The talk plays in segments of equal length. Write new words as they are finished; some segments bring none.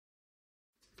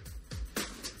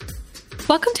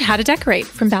Welcome to How to Decorate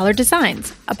from Ballard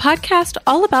Designs, a podcast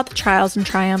all about the trials and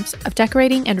triumphs of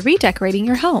decorating and redecorating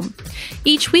your home.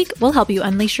 Each week, we'll help you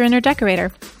unleash your inner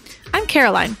decorator. I'm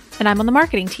Caroline, and I'm on the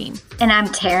marketing team. And I'm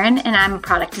Taryn, and I'm a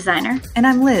product designer. And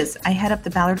I'm Liz. I head up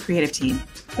the Ballard creative team.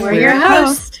 We're your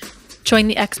hosts. Join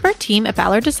the expert team at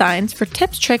Ballard Designs for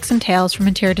tips, tricks, and tales from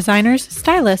interior designers,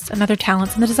 stylists, and other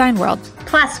talents in the design world.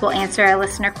 Plus, we'll answer a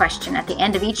listener question at the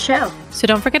end of each show. So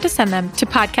don't forget to send them to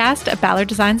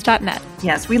podcast@ballarddesigns.net.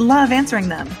 Yes, we love answering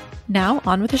them. Now,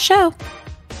 on with the show.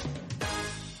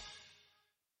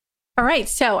 All right,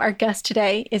 so our guest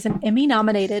today is an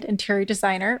Emmy-nominated interior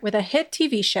designer with a hit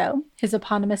TV show, his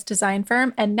eponymous design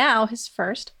firm, and now his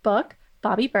first book,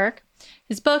 Bobby Berk.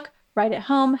 His book, Right at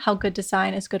Home, How Good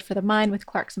Design is Good for the Mind with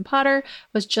Clarkson Potter,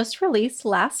 was just released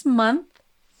last month.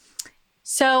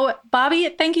 So, Bobby,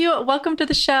 thank you. Welcome to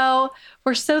the show.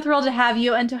 We're so thrilled to have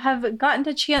you and to have gotten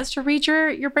a chance to read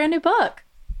your brand new book.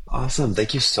 Awesome.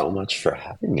 Thank you so much for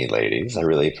having me, ladies. I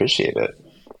really appreciate it.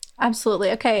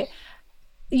 Absolutely. Okay.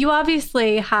 You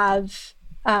obviously have,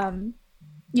 a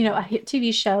hit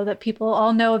TV show that people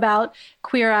all know about,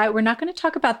 Queer Eye. We're not going to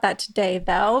talk about that today,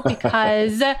 though,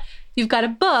 because you've got a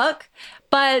book.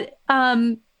 But,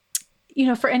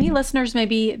 for any listeners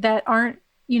maybe that aren't,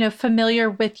 familiar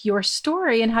with your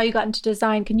story and how you got into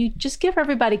design, can you just give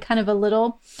everybody kind of a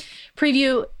little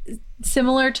preview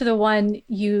similar to the one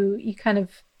you kind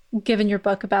of give in your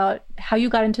book about how you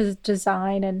got into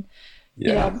design and,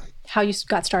 how you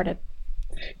got started?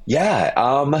 Yeah.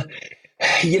 I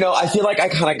feel like I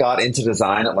kind of got into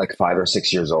design at like 5 or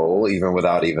 6 years old,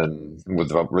 without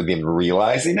really even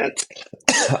realizing it.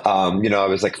 I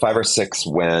was like 5 or 6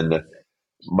 when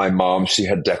my mom, she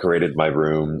had decorated my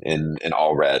room in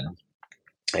all red,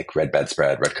 like red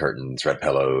bedspread, red curtains, red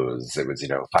pillows. It was,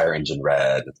 fire engine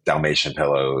red, Dalmatian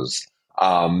pillows.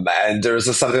 And there was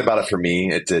just something about it for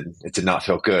me. It did not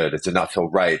feel good. It did not feel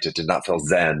right. It did not feel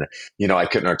zen. I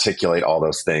couldn't articulate all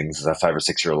those things as a 5 or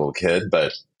 6 year old little kid,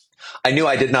 but I knew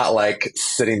I did not like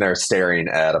sitting there staring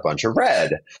at a bunch of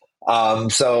red.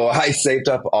 So I saved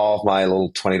up all of my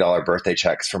little $20 birthday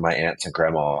checks from my aunts and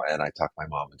grandma, and I talked my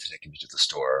mom into taking me to the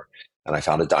store, and I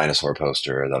found a dinosaur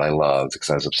poster that I loved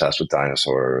because I was obsessed with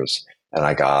dinosaurs. And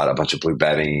I got a bunch of blue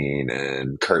bedding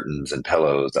and curtains and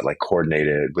pillows that like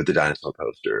coordinated with the dinosaur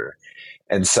poster.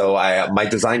 And so my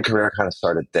design career kind of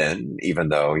started then, even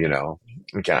though,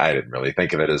 again, I didn't really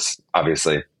think of it as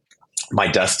obviously my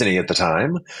destiny at the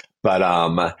time. But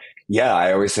I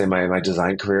always say my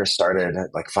design career started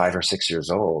at like 5 or 6 years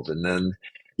old. And then,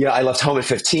 I left home at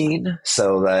 15.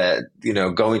 So that,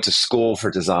 going to school for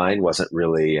design wasn't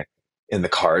really in the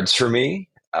cards for me.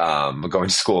 Going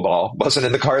to school at all wasn't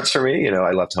in the cards for me.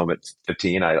 I left home at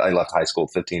 15. I left high school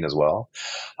at 15 as well.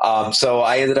 So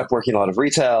I ended up working a lot of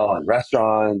retail and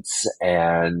restaurants,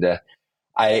 and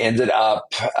I ended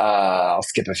up, I'll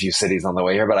skip a few cities on the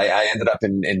way here, but I ended up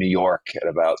in New York at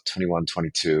about 21,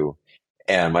 22.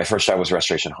 And my first job was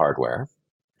Restoration Hardware,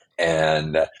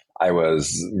 and I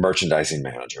was merchandising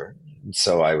manager.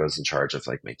 So I was in charge of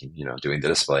like making, doing the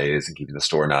displays and keeping the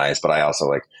store nice. But I also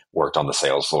like worked on the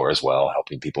sales floor as well,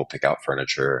 helping people pick out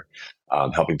furniture,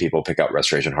 helping people pick out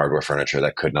Restoration Hardware furniture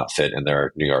that could not fit in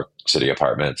their New York City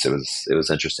apartments. It was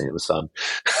interesting. It was fun.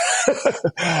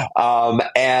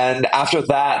 And after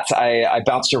that, I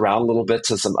bounced around a little bit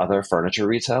to some other furniture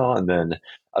retail. And then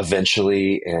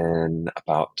eventually in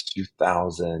about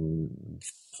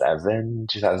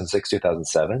 2006,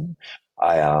 2007,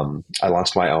 I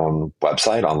launched my own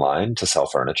website online to sell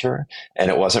furniture. And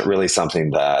it wasn't really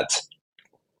something that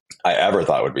I ever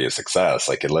thought would be a success.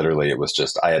 Like it was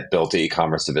just, I had built the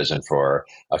e-commerce division for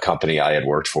a company I had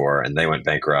worked for, and they went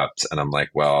bankrupt. And I'm like,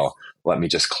 well, let me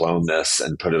just clone this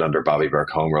and put it under Bobby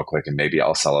Berk Home real quick. And maybe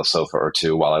I'll sell a sofa or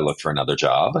two while I look for another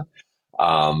job.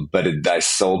 But I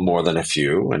sold more than a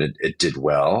few, and it did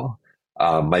well.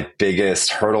 My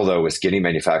biggest hurdle, though, was getting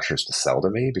manufacturers to sell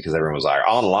to me, because everyone was like,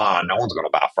 online, no one's going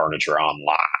to buy furniture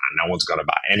online. No one's going to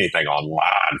buy anything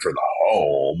online for the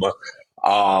home.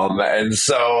 And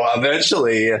so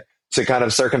eventually, to kind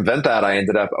of circumvent that, I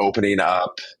ended up opening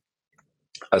up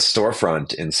a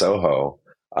storefront in Soho.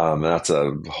 And that's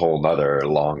a whole nother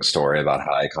long story about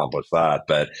how I accomplished that.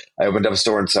 But I opened up a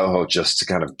store in Soho just to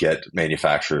kind of get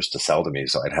manufacturers to sell to me,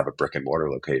 so I'd have a brick and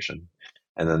mortar location.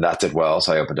 And then that did well.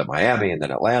 So I opened up Miami, and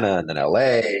then Atlanta, and then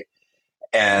LA.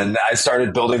 And I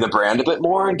started building the brand a bit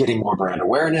more and getting more brand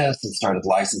awareness, and started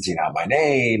licensing out my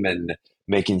name and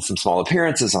making some small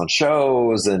appearances on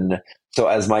shows. And so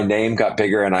as my name got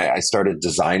bigger and I started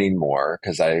designing more,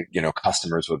 because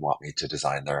customers would want me to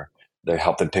design they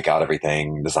help them pick out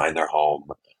everything, design their home.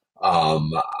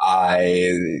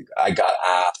 I got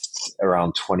asked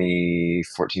around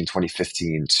 2014,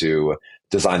 2015 to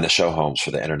design the show homes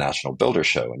for the International Builder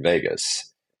Show in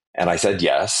Vegas. And I said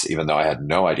yes, even though I had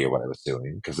no idea what I was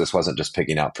doing, because this wasn't just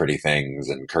picking out pretty things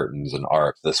and curtains and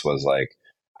art. This was like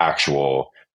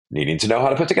actual needing to know how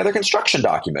to put together construction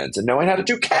documents and knowing how to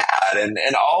do CAD and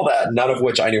all that, none of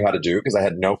which I knew how to do because I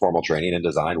had no formal training in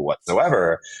design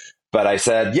whatsoever. But I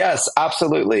said, yes,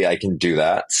 absolutely, I can do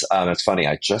that. It's funny,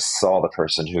 I just saw the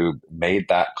person who made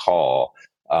that call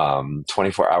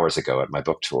 24 hours ago at my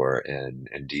book tour in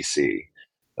DC.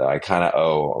 So I kind of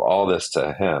owe all this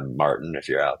to him, Martin, if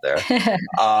you're out there.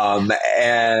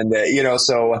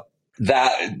 So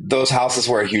those houses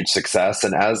were a huge success.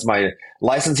 And as my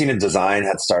licensing and design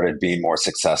had started being more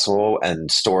successful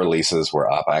and store leases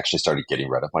were up, I actually started getting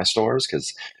rid of my stores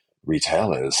because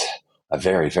retail is a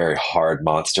very, very hard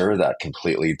monster that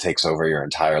completely takes over your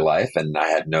entire life. And I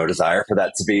had no desire for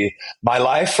that to be my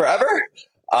life forever.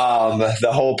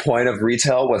 The whole point of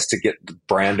retail was to get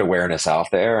brand awareness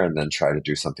out there and then try to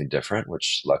do something different,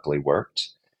 which luckily worked.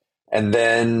 And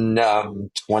then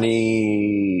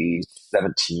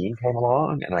 2017 came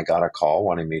along and I got a call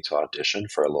wanting me to audition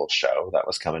for a little show that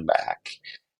was coming back.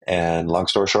 And long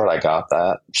story short, I got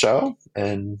that show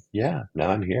and yeah, now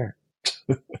I'm here.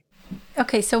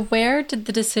 Okay, so where did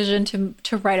the decision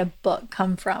to write a book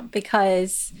come from?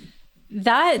 Because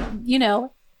that,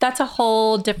 that's a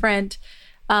whole different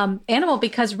animal,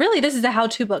 because really this is a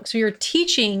how-to book. So you're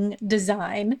teaching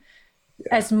design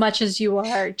as much as you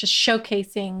are just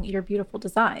showcasing your beautiful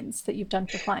designs that you've done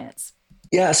for clients.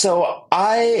 Yeah, so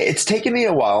it's taken me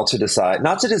a while to decide,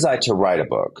 not to decide to write a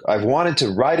book. I've wanted to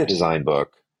write a design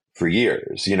book for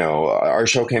years. Our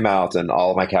show came out and all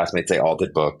of my castmates, they all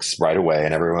did books right away.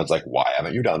 And everyone's like, why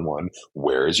haven't you done one?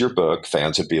 Where is your book?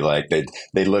 Fans would be like, they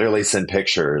literally send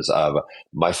pictures of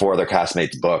my 4 other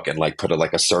castmates' book and like put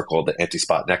a circle, the empty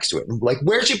spot next to it. And I'm like,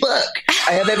 where's your book?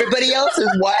 I have everybody else's.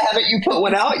 Why haven't you put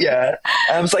one out yet?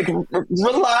 And I was like,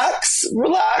 relax.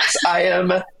 I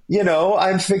am,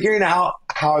 I'm figuring out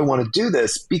how I want to do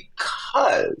this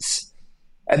because,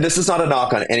 and this is not a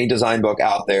knock on any design book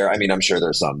out there. I mean, I'm sure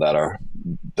there's some that are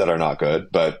not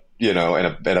good, but in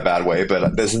a bad way.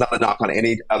 But this is not a knock on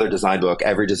any other design book.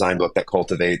 Every design book that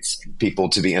cultivates people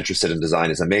to be interested in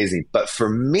design is amazing. But for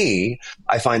me,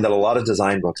 I find that a lot of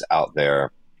design books out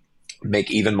there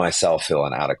make even myself feel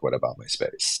inadequate about my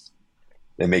space.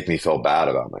 They make me feel bad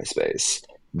about my space.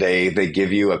 They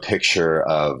give you a picture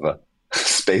of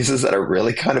spaces that are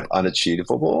really kind of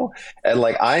unachievable. And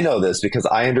like, I know this because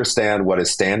I understand what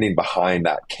is standing behind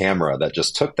that camera that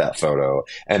just took that photo.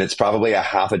 And it's probably a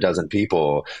half a dozen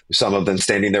people, some of them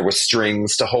standing there with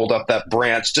strings to hold up that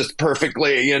branch just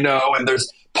perfectly, and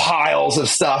there's piles of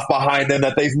stuff behind them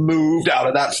that they've moved out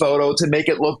of that photo to make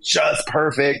it look just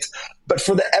perfect. But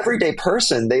for the everyday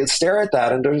person, they stare at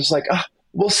that and they're just like,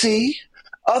 we'll see.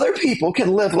 Other people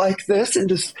can live like this in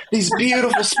just these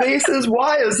beautiful spaces.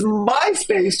 Why is my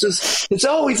space it's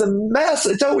always a mess.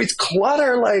 It's always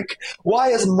clutter. Like, why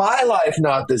is my life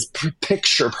not this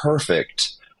picture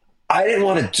perfect? I didn't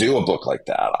want to do a book like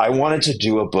that. I wanted to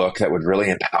do a book that would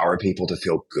really empower people to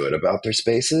feel good about their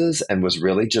spaces and was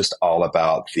really just all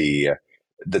about the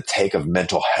take of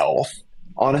mental health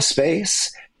on a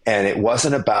space. And it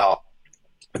wasn't about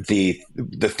the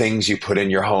things you put in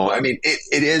your home. I mean,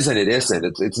 it is and it isn't.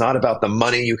 It's not about the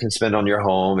money you can spend on your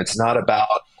home. It's not about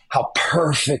how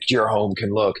perfect your home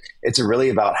can look. It's really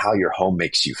about how your home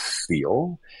makes you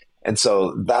feel. And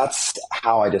so that's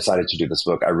how I decided to do this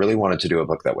book. I really wanted to do a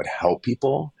book that would help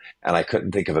people. And I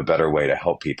couldn't think of a better way to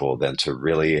help people than to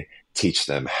really teach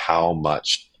them how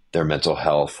much their mental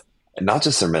health, and not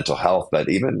just their mental health, but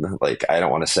even like, I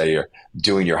don't want to say you're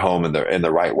doing your home in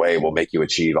the right way will make you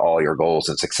achieve all your goals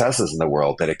and successes in the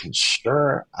world, but it can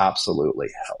sure absolutely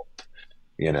help,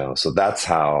 so that's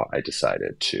how I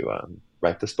decided to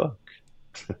write this book.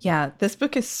 Yeah, this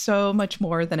book is so much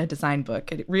more than a design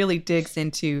book. It really digs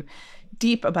into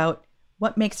deep about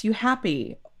what makes you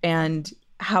happy and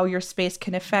how your space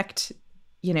can affect,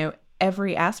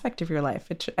 every aspect of your life.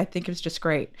 I think it was just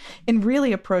great in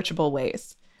really approachable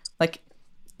ways. Like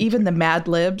even the Mad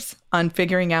Libs on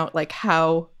figuring out like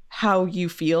how you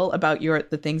feel about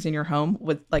the things in your home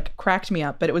would like cracked me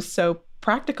up, but it was so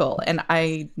practical and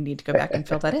I need to go back and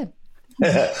fill that in.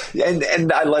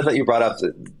 And I love that you brought up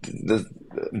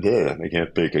I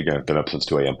can't think again. I've been up since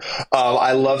 2 a.m.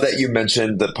 I love that you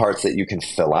mentioned the parts that you can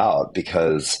fill out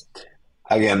because,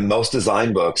 again, most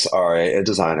design books are a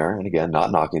designer, and again,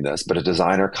 not knocking this, but a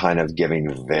designer kind of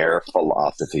giving their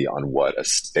philosophy on what a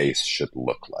space should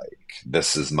look like.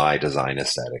 This is my design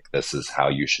aesthetic. This is how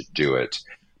you should do it.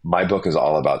 My book is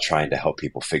all about trying to help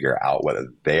people figure out what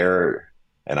their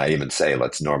And I even say,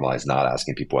 let's normalize not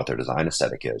asking people what their design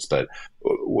aesthetic is, but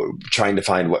trying to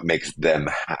find what makes them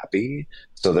happy.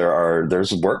 So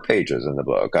there's work pages in the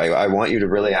book. I want you to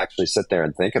really actually sit there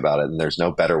and think about it. And there's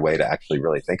no better way to actually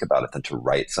really think about it than to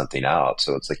write something out.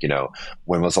 So it's like,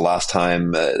 when was the last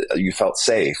time you felt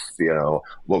safe?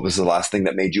 What was the last thing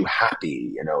that made you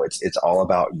happy? It's all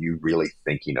about you really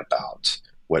thinking about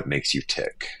what makes you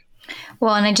tick.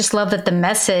 Well, and I just love that the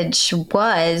message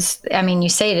was, I mean, you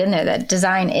say it in there that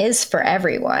design is for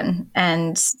everyone.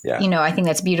 And, I think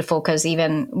that's beautiful because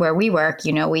even where we work,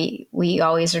 we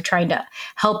always are trying to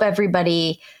help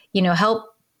everybody,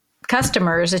 help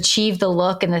customers achieve the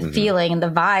look and the feeling and the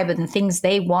vibe and the things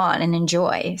they want and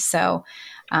enjoy. So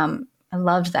I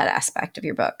loved that aspect of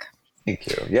your book. Thank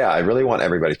you. Yeah, I really want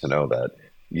everybody to know that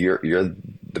you're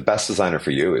the best designer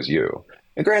for you is you.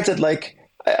 And granted,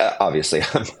 obviously,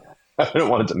 I don't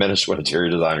want to diminish what interior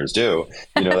designers do.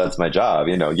 That's my job.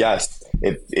 Yes,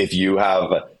 if you have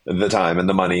the time and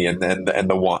the money and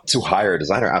the want to hire a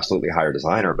designer, absolutely hire a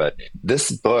designer. But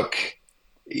this book,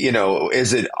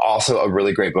 is it also a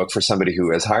really great book for somebody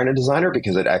who is hiring a designer?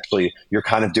 Because you're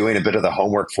kind of doing a bit of the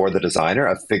homework for the designer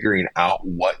of figuring out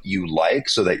what you like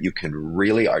so that you can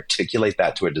really articulate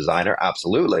that to a designer.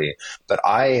 Absolutely. But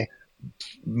I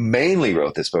mainly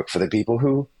wrote this book for the people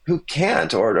who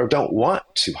can't or don't want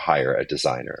to hire a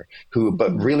designer,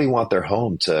 but really want their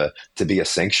home to be a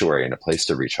sanctuary and a place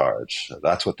to recharge. So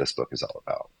that's what this book is all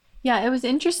about. Yeah, it was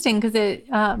interesting because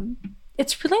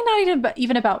it's really not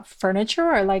even about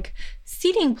furniture or like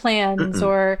seating plans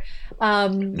or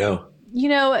no.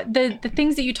 The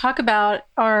things that you talk about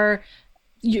are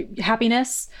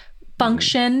happiness,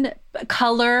 function,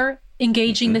 color,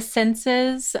 engaging the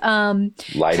senses,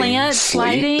 plants,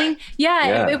 lighting.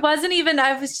 Yeah. It wasn't even,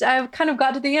 I kind of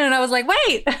got to the end and I was like,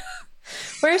 wait,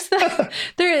 where's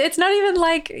it's not even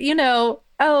like,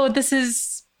 this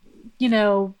is,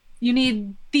 you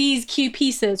need these key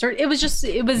pieces, or it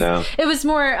was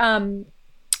more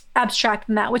abstract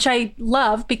than that, which I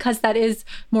love because that is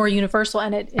more universal.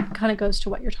 And it kind of goes to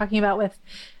what you're talking about with,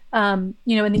 in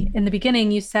the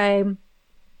beginning, you say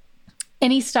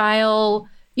any style,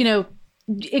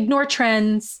 ignore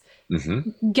trends,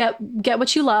 get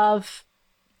what you love,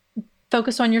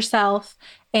 focus on yourself.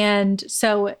 And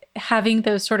so having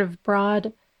those sort of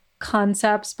broad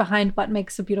concepts behind what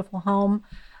makes a beautiful home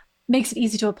makes it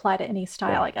easy to apply to any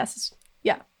style, I guess.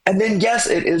 Yeah. And then, yes,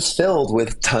 it is filled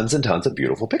with tons and tons of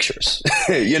beautiful pictures,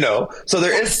 so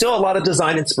there is still a lot of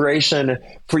design inspiration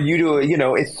for you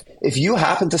to, if you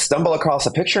happen to stumble across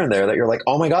a picture in there that you're like,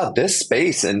 oh my God, this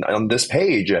space and on this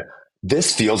page,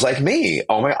 this feels like me.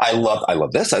 Oh my, I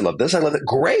love this. I love this. I love it.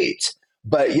 Great.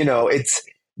 But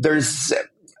there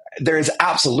is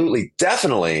absolutely,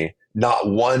 definitely not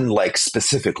one like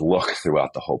specific look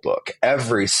throughout the whole book.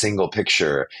 Every single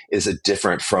picture is a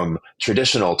different, from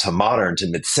traditional to modern to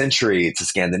mid-century to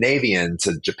Scandinavian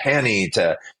to Japani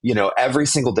to, every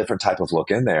single different type of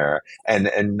look in there, and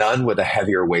none with a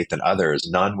heavier weight than others.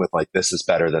 None with like, this is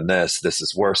better than this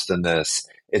is worse than this.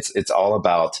 It's all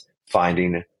about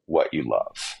finding what you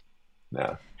love.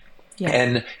 Yeah.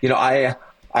 And,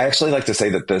 I actually like to say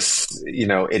that this,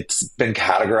 it's been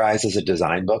categorized as a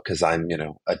design book because I'm,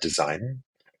 a designer,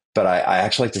 but I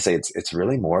actually like to say it's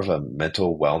really more of a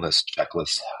mental wellness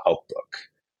checklist help book,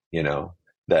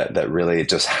 that really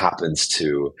just happens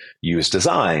to use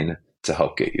design to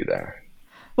help get you there.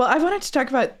 Well, I wanted to talk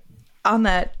about on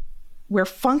that where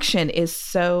function is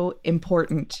so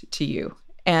important to you.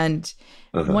 And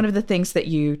one of the things that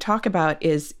you talk about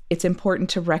is it's important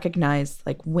to recognize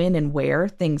like when and where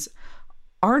things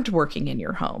aren't working in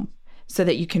your home so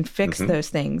that you can fix those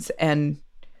things, and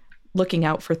looking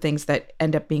out for things that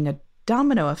end up being a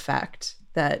domino effect.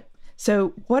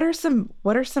 So what are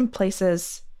some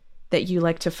places that you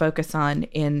like to focus on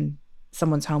in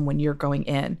someone's home when you're going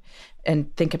in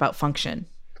and think about function?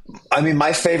 I mean,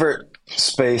 my favorite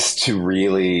space to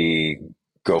really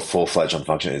go full-fledged on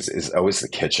function is always the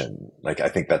kitchen. Like, I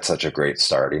think that's such a great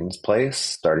starting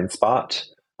spot.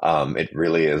 It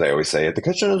really is. I always say the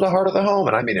kitchen is the heart of the home.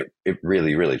 And I mean, it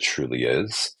really, really, truly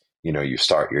is. You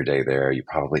start your day there. You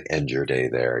probably end your day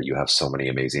there. You have so many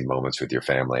amazing moments with your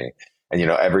family. And,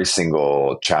 every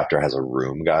single chapter has a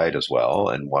room guide as well.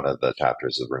 And one of the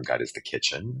chapters of the room guide is the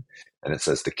kitchen. And it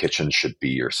says the kitchen should be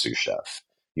your sous chef.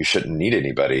 You shouldn't need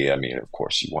anybody. I mean, of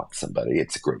course, you want somebody.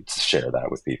 It's great to share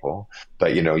that with people.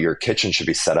 But, your kitchen should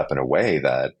be set up in a way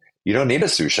that you don't need a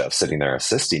sous chef sitting there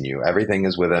assisting you. Everything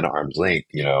is within arm's length,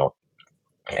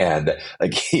 And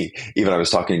like even I was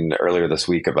talking earlier this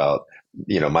week about,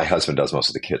 my husband does most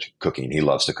of the cooking. He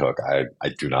loves to cook. I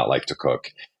do not like to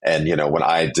cook. And, when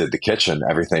I did the kitchen,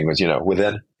 everything was,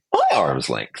 within my arm's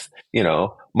length.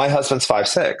 My husband's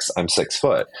 5'6", I'm 6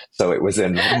 foot. So it was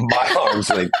in my arm's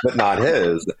length, but not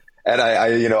his. And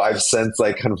I've since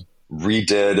like kind of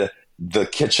redid the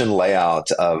kitchen layout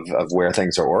of where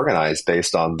things are organized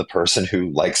based on the person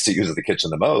who likes to use the kitchen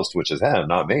the most, which is him,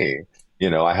 not me.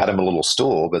 I had him a little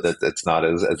stool, but it's not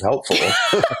as helpful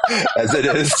as it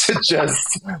is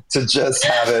to just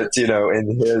have it,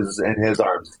 in his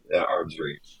arm's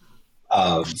reach.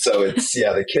 So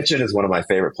the kitchen is one of my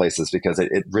favorite places because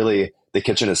it really, the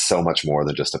kitchen is so much more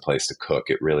than just a place to cook.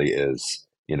 It really is,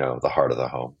 the heart of the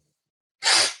home.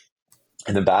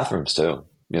 And the bathrooms too,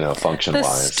 function wise.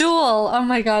 The stool. Oh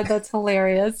my God, that's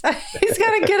hilarious. He's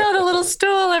got to get on a little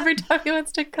stool every time he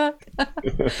wants to cook.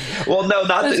 Well, no,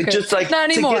 just like not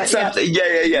anymore. To get something.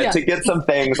 Yeah. To get some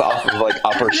things off of like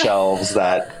upper shelves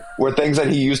that were things that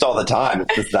he used all the time.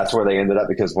 That's where they ended up,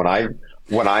 because when I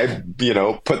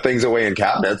put things away in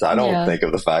cabinets, I don't think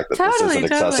of the fact that this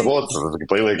isn't accessible. It's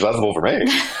completely accessible for me.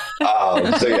 I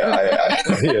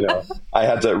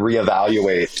had to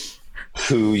reevaluate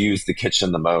who used the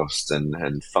kitchen the most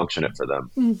and function it for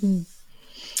them. Mm-hmm.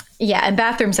 Yeah, and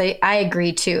bathrooms, I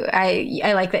agree too.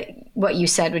 I like that what you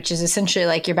said, which is essentially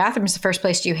like your bathroom is the first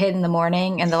place you hit in the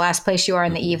morning and the last place you are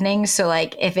in the evening. So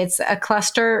like if it's a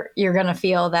cluster, you're going to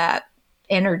feel that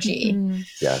energy. Mm-hmm.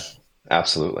 Yeah,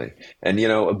 absolutely. And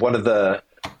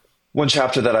one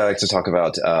chapter that I like to talk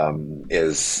about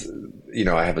is,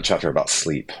 I have a chapter about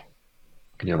sleep.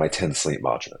 My 10 sleep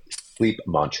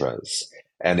mantras.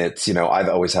 And it's, I've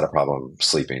always had a problem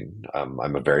sleeping.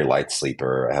 I'm a very light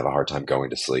sleeper. I have a hard time going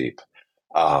to sleep.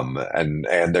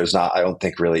 And there's not, I don't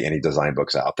think really any design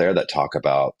books out there that talk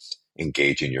about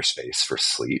engaging your space for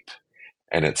sleep.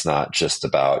 And it's not just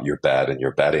about your bed and your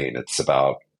bedding. It's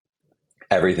about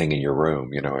everything in your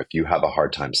room. If you have a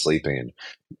hard time sleeping,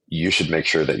 you should make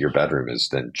sure that your bedroom is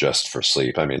then just for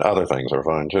sleep. I mean, other things are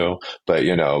fine too, but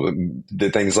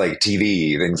the things like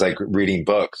TV, things like reading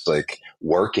books, like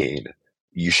working,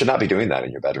 you should not be doing that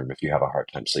in your bedroom if you have a hard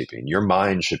time sleeping. Your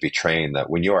mind should be trained that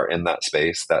when you are in that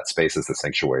space is the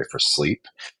sanctuary for sleep,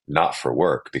 not for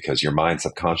work, because your mind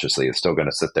subconsciously is still going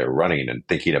to sit there running and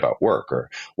thinking about work or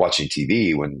watching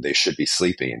TV when they should be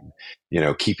sleeping.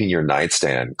 Keeping your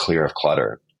nightstand clear of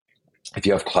clutter. If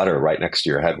you have clutter right next to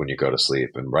your head when you go to sleep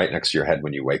and right next to your head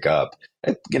when you wake up,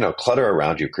 clutter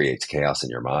around you creates chaos in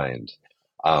your mind.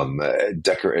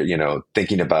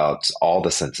 Thinking about all the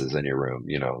senses in your room,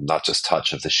 not just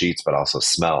touch of the sheets, but also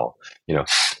smell.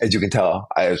 As you can tell,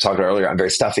 I was talking earlier, I'm very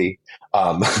stuffy.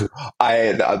 One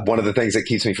of the things that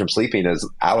keeps me from sleeping is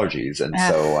allergies. And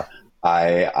so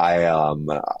I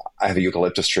have a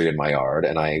eucalyptus tree in my yard,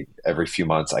 and every few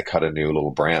months I cut a new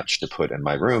little branch to put in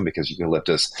my room because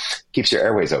eucalyptus keeps your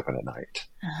airways open at night.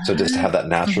 So just to have that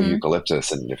natural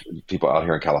eucalyptus, and if people out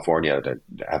here in California that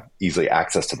have easily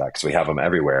access to that because we have them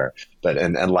everywhere, but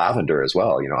and lavender as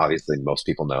well. Obviously most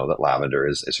people know that lavender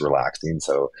is relaxing.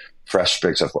 So fresh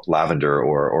sprigs of lavender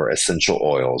or essential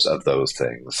oils of those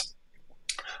things.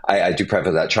 I do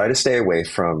preface that. Try to stay away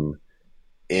from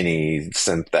any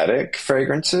synthetic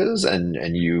fragrances,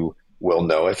 and you will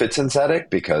know if it's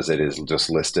synthetic because it is just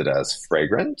listed as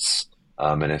fragrance.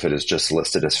 And if it is just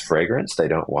listed as fragrance, they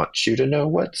don't want you to know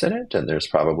what's in it. And there's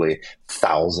probably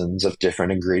thousands of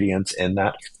different ingredients in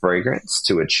that fragrance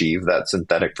to achieve that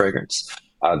synthetic fragrance,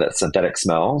 that synthetic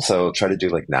smell. So try to do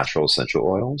like natural essential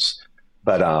oils.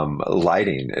 But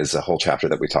lighting is a whole chapter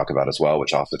that we talk about as well,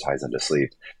 which also ties into sleep.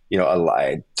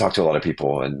 I talk to a lot of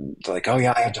people and they're like, oh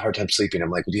yeah, I have a hard time sleeping. I'm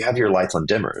like, well, do you have your lights on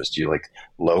dimmers? Do you like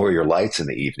lower your lights in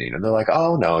the evening? And they're like,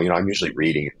 oh no, I'm usually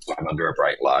reading, so I'm under a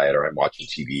bright light, or I'm watching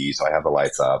TV, so I have the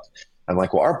lights up. I'm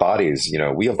like, well, our bodies,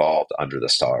 we evolved under the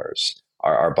stars.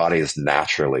 Our bodies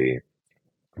naturally,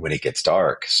 when it gets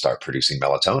dark, start producing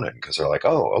melatonin because they're like,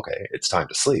 oh, okay, it's time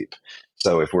to sleep.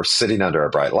 So if we're sitting under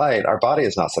a bright light, our body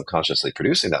is not subconsciously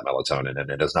producing that melatonin, and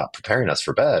it is not preparing us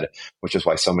for bed, which is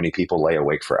why so many people lay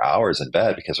awake for hours in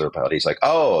bed because their body's like,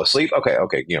 oh, sleep. Okay.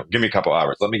 Give me a couple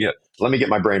hours. Let me get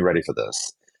my brain ready for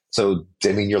this. So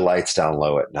dimming your lights down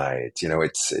low at night,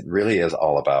 it really is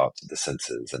all about the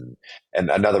senses. And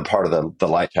another part of the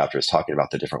light chapter is talking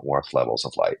about the different warmth levels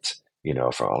of light,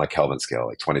 from on a Kelvin scale,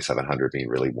 like 2,700 being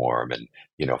really warm and,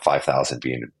 5,000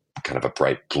 being kind of a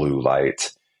bright blue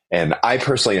light. And I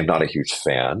personally am not a huge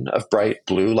fan of bright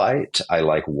blue light. I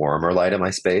like warmer light in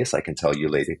my space. I can tell you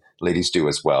ladies do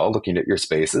as well, looking at your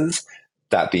spaces.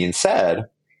 That being said,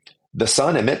 the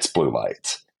sun emits blue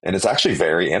light, and it's actually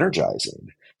very energizing.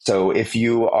 So if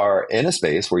you are in a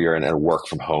space where you're in a work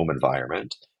from home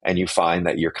environment and you find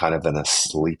that you're kind of in a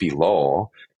sleepy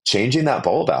lull, changing that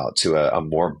bulb out to a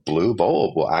more blue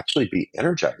bulb will actually be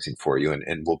energizing for you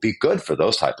and will be good for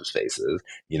those type of spaces.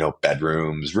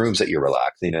 Bedrooms, rooms that you're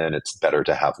relaxing in, it's better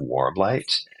to have warm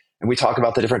light. And we talk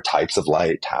about the different types of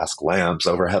light, task lamps,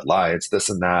 overhead lights, this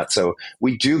and that. So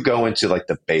we do go into like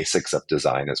the basics of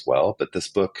design as well. But this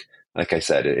book, like I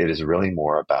said, it is really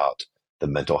more about the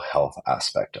mental health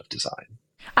aspect of design.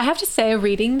 I have to say,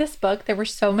 reading this book, there were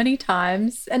so many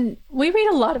times, and we read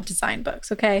a lot of design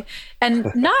books, okay? And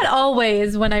not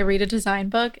always when I read a design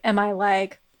book am I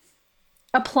like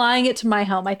applying it to my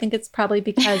home. I think it's probably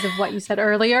because of what you said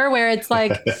earlier, where it's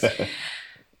like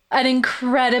an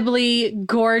incredibly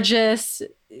gorgeous,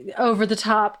 over the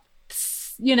top,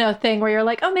 thing where you're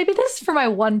like, oh, maybe this is for my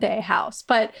one day house.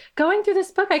 But going through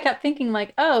this book, I kept thinking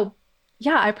like, oh,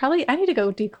 yeah, I need to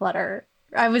go declutter.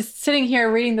 I was sitting here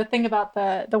reading the thing about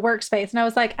the workspace, and I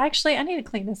was like, actually, I need to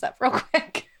clean this up real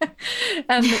quick.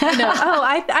 And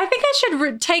I think I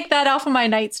should take that off of my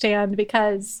nightstand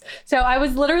so I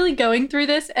was literally going through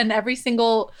this and every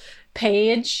single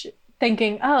page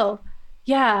thinking, oh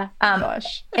yeah,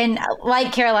 gosh. And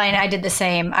like Caroline, I did the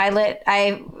same.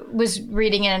 I was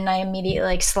reading it and I immediately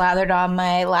like slathered on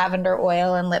my lavender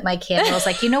oil and lit my candle. I was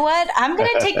like, you know what? I'm going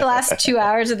to take the last 2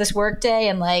 hours of this workday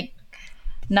and like,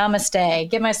 namaste,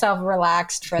 get myself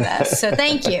relaxed for this. So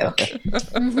thank you.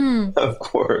 Mm-hmm. Of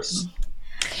course.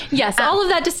 Yes, all of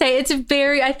that to say,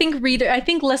 I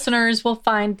think listeners will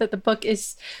find that the book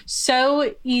is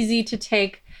so easy to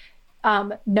take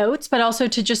notes, but also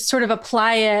to just sort of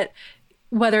apply it,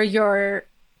 whether you're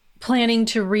planning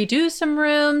to redo some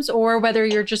rooms or whether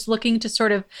you're just looking to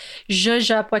sort of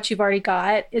zhuzh up what you've already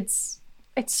got. It's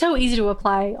so easy to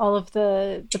apply all of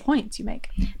the points you make.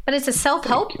 But it's a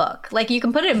self-help book. Like you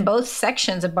can put it in both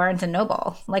sections of Barnes and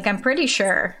Noble. Like I'm pretty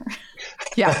sure.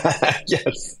 Yeah.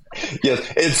 Yes.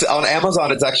 It's on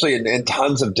Amazon. It's actually in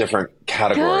tons of different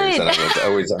categories.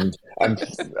 Good. And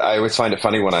I always find it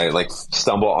funny when I like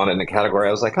stumble on it in a category.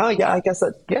 I was like, oh yeah, I guess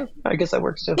that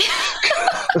works too.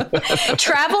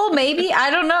 Travel, maybe.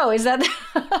 I don't know. Is that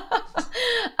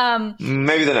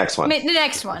maybe the next one?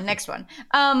 The next one.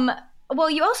 Well,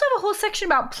 you also have a whole section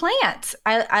about plants.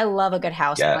 I love a good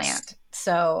house plant.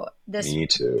 So Me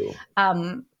too.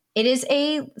 It is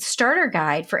a starter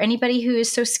guide for anybody who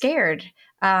is so scared.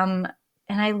 And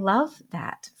I love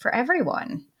that for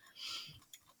everyone.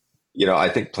 I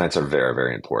think plants are very,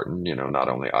 very important. Not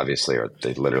only obviously are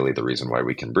they literally the reason why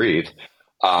we can breathe,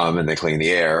 and they clean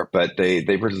the air, but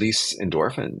they release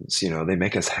endorphins. They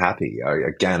make us happy.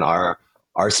 Again,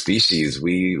 our species,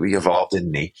 we evolved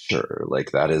in nature.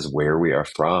 Like that is where we are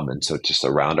from. And so to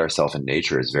surround ourselves in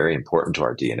nature is very important to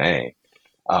our DNA.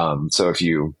 So if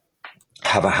you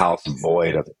have a house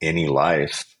void of any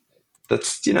life,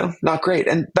 that's, not great.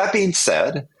 And that being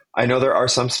said, I know there are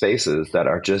some spaces that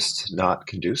are just not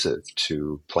conducive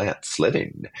to plants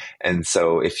living. And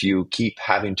so if you keep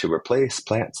having to replace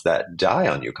plants that die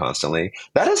on you constantly,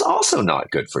 that is also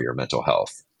not good for your mental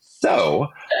health. So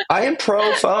I am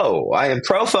pro faux. I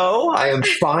am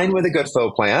fine with a good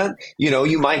faux plant.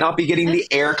 You might not be getting the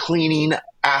air cleaning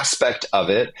aspect of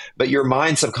it, but your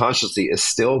mind subconsciously is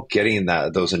still getting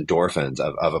those endorphins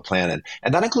of a plant.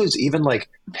 And that includes even like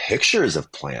pictures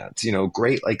of plants,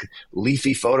 great like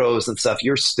leafy photos and stuff.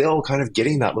 You're still kind of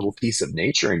getting that little piece of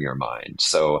nature in your mind.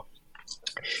 So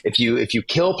if you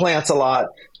kill plants a lot,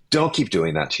 don't keep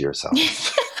doing that to yourself.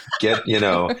 Get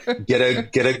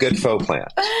a good faux plant.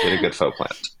 Get a good faux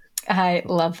plant. I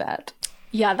love that.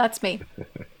 Yeah, that's me.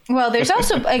 Well, there's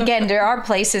also, again, there are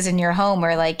places in your home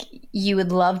where like you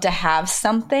would love to have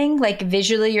something like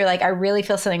visually. You're like, I really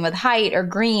feel something with height or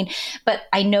green, but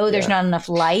I know there's not enough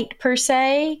light per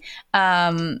se.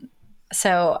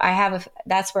 So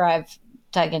that's where I've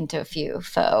dug into a few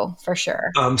faux for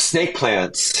sure. Snake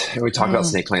plants. We talk about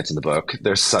snake plants in the book.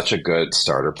 They're such a good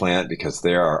starter plant because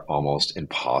they are almost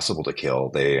impossible to kill.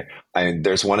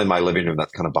 There's one in my living room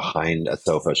that's kind of behind a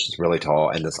sofa. She's really tall.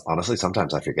 And honestly,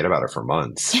 sometimes I forget about her for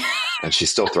months and she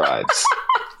still thrives.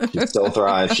 She still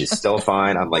thrives. She's still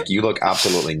fine. I'm like, you look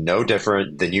absolutely no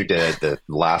different than you did the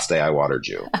last day I watered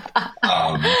you.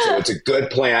 So it's a good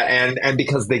plant. And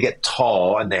because they get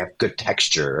tall and they have good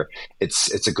texture,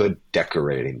 it's a good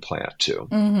decorating plant too.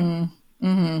 Mm-hmm.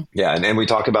 Mm-hmm. Yeah. And we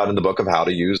talk about in the book of how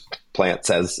to use plants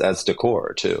as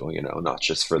decor too, not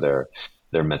just for their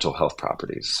mental health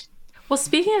properties. Well,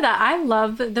 speaking of that, I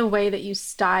love the way that you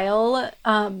style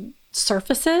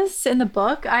surfaces in the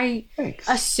book. I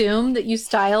assume that you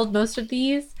styled most of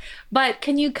these, but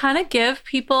can you kind of give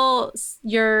people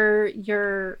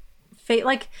your fate?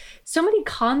 Like so many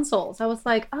consoles, I was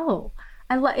like, oh,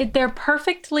 they're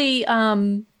perfectly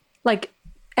like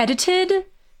edited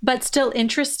but still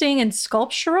interesting and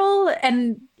sculptural.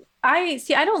 And I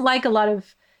don't like a lot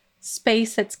of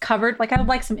space that's covered. Like I would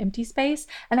like some empty space.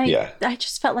 And I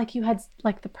just felt like you had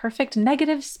like the perfect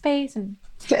negative space. And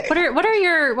what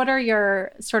are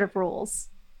your sort of rules?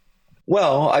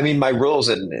 Well, I mean, my rules,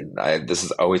 and this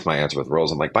is always my answer with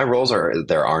rules. I'm like, my rules are,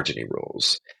 there aren't any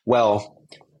rules. Well,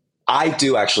 I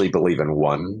do actually believe in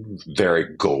one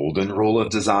very golden rule of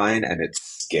design, and it's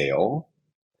scale.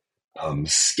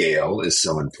 Scale is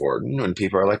so important. When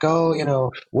people are like,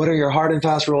 oh, what are your hard and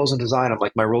fast rules in design? I'm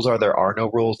like, my rules are, there are no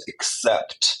rules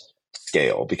except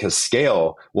scale, because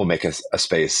scale will make a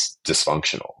space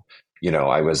dysfunctional.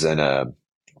 I was in a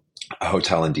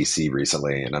hotel in DC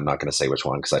recently, and I'm not going to say which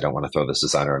one because I don't want to throw this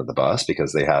designer under the bus,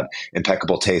 because they had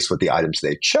impeccable taste with the items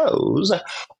they chose.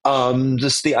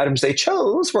 Just the items they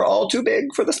chose were all too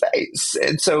big for the space.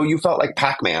 And so you felt like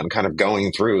Pac-Man kind of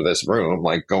going through this room,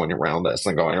 like going around this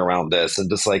and going around this. And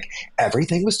just like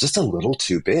everything was just a little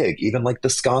too big. Even like the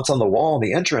sconce on the wall in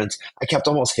the entrance, I kept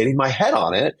almost hitting my head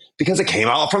on it because it came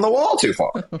out from the wall too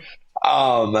far.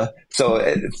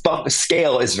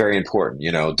 Scale is very important.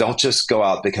 Don't just go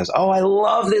out because, oh, I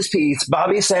love this piece.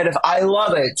 Bobby said, if I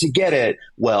love it, to get it.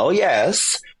 Well,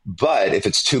 yes, but if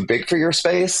it's too big for your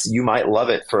space, you might love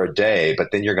it for a day, but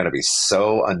then you're going to be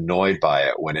so annoyed by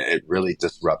it when it really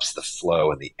disrupts the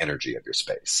flow and the energy of your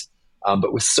space.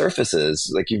 But with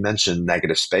surfaces, like you mentioned,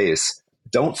 negative space,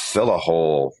 don't fill a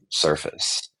whole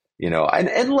surface, and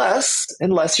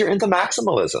unless you're into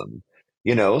maximalism.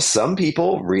 Some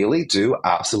people really do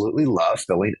absolutely love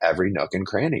filling every nook and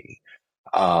cranny.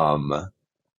 I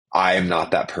am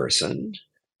not that person.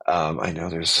 I know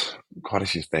there's quite a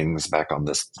few things back on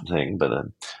this thing, but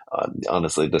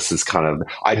honestly, this is kind of,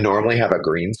 I normally have a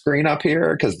green screen up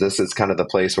here because this is kind of the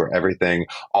place where everything,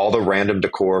 all the random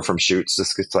decor from shoots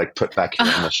just gets like put back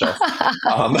here on the shelf.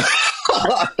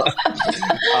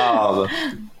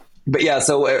 But yeah,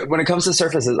 so when it comes to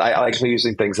surfaces, I like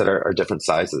using things that are different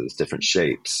sizes, different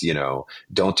shapes.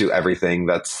 Don't do everything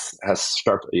has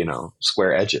sharp,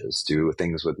 square edges. Do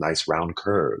things with nice round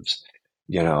curves.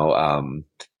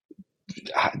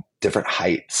 Different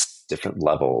heights, different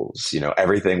levels.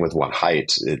 Everything with one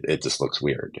height, it just looks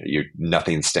weird.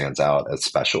 Nothing stands out as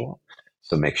special.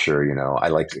 So make sure I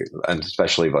like, and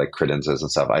especially like credenzas and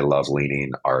stuff. I love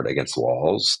leaning art against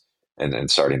walls. And then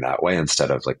starting that way instead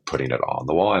of like putting it on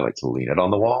the wall. I like to lean it on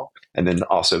the wall. And then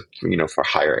also, for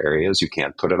higher areas, you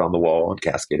can't put it on the wall and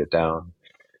cascade it down.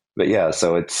 But yeah,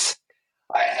 so it's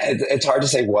hard to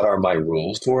say what are my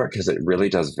rules for it because it really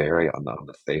does vary on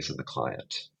the face of the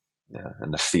client. Yeah,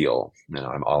 and the feel.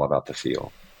 I'm all about the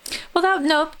feel. Well,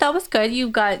 that was good. You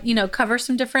got, cover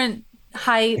some different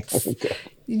heights,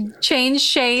 change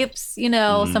shapes,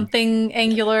 something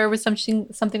angular with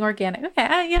something organic.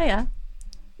 Okay, yeah.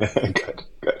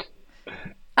 Good.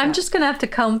 I'm just gonna have to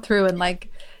comb through and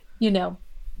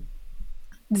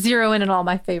zero in on all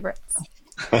my favorites.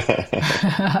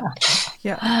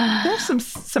 Yeah, there's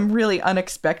some really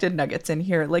unexpected nuggets in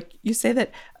here. Like you say that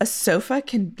a sofa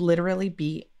can literally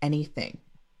be anything.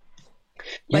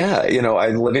 Yeah,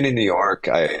 living in New York,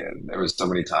 there was so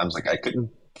many times like I couldn't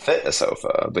fit a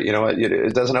sofa, but you know what?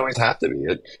 It doesn't always have to be.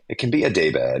 It can be a day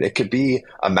bed. It could be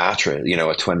a mattress,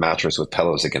 a twin mattress with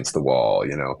pillows against the wall.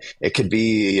 It could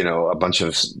be, a bunch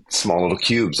of small little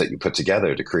cubes that you put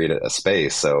together to create a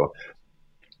space. So,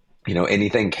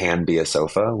 anything can be a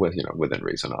sofa within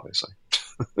reason, obviously.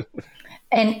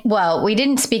 And well, we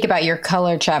didn't speak about your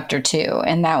color chapter 2,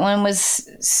 and that one was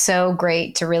so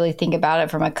great to really think about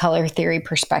it from a color theory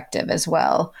perspective as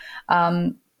well.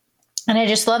 And I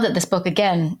just love that this book,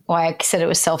 again, why I said it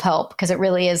was self-help, because it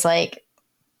really is like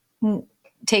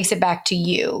takes it back to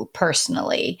you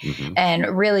personally and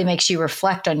really makes you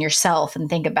reflect on yourself and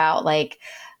think about like,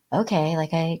 okay,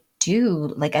 like I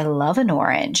love an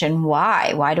orange, and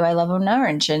why? Why do I love an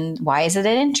orange, and why is it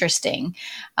interesting?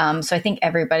 So I think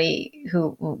everybody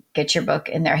who gets your book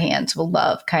in their hands will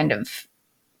love kind of,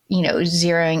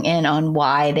 zeroing in on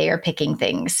why they are picking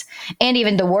things, and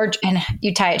even the wardrobe, and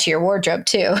you tie it to your wardrobe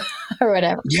too, or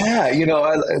whatever. Yeah.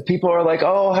 People are like,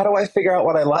 oh, how do I figure out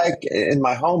what I like in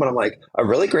my home? And I'm like, a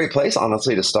really great place,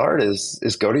 honestly, to start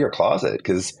is go to your closet,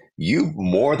 because you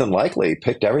more than likely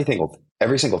picked every single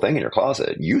thing in your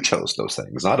closet. You chose those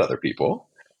things, not other people,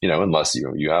 unless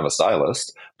you have a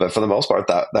stylist. But for the most part,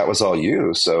 that was all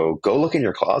you. So go look in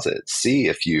your closet, see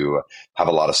if you have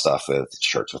a lot of stuff with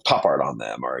shirts with pop art on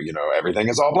them, or, everything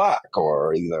is all black,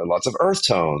 or lots of earth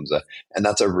tones. And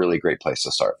that's a really great place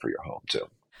to start for your home too.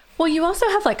 Well, you also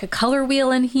have like a color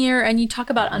wheel in here, and you talk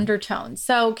about undertones.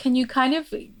 So can you kind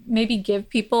of maybe give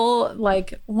people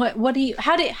like,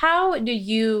 how do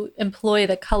you employ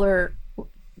the color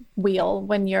wheel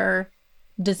when you're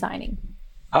designing?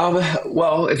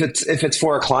 Well, if it's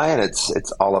for a client,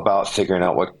 it's all about figuring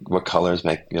out what colors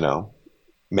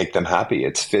make them happy.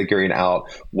 It's figuring out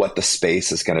what the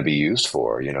space is going to be used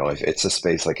for. If it's a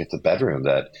space like it's a bedroom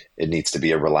that it needs to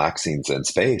be a relaxing zen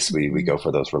space, we go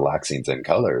for those relaxing zen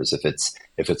colors. If it's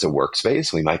a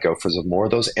workspace, we might go for some more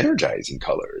of those energizing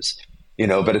colors.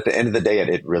 But at the end of the day,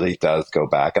 it really does go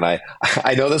back. And I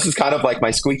know this is kind of like my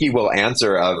squeaky wheel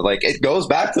answer of like, it goes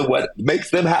back to what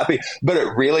makes them happy, but it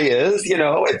really is,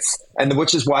 and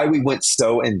which is why we went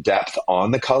so in depth on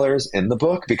the colors in the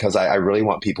book, because I really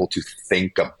want people to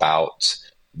think about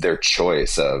their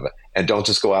choice and don't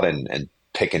just go out and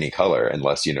pick any color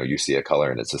unless, you see a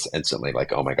color and it's just instantly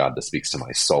like, oh my God, this speaks to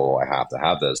my soul. I have to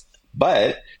have this.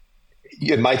 But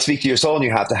it might speak to your soul and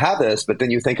you have to have this. But then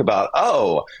you think about,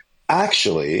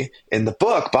 actually, in the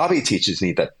book, Bobby teaches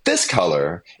me that this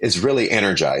color is really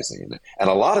energizing. And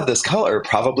a lot of this color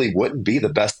probably wouldn't be the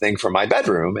best thing for my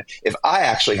bedroom if I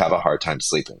actually have a hard time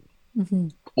sleeping. Mm-hmm.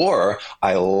 Or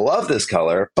I love this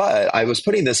color, but I was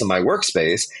putting this in my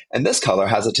workspace, and this color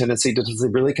has a tendency to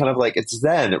really kind of like, it's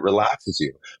zen, it relaxes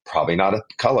you. Probably not a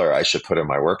color I should put in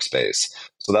my workspace.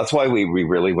 So that's why we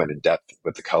really went in depth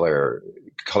with the color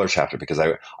chapter, because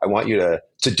I want you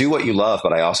to do what you love,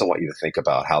 but I also want you to think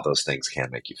about how those things can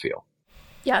make you feel.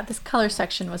 Yeah, this color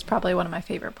section was probably one of my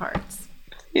favorite parts.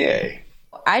 Yay.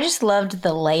 I just loved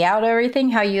the layout of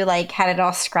everything, how you like had it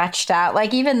all scratched out,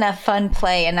 like even that fun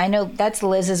play. And I know that's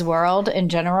Liz's world in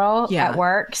general at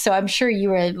work. So I'm sure you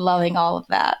were loving all of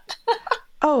that.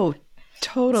 Oh,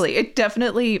 totally. It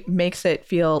definitely makes it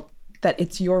feel that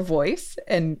it's your voice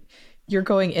and you're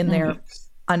going in there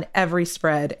on every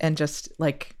spread and just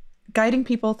like guiding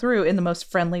people through in the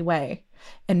most friendly way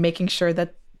and making sure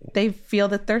that they feel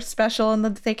that they're special and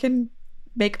that they can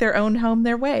make their own home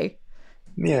their way.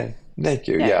 Yeah. Thank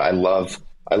you. Yeah. I love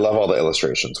all the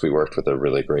illustrations. We worked with a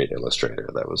really great illustrator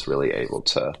that was really able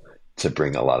to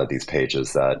bring a lot of these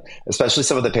pages that, especially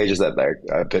some of the pages that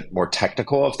are a bit more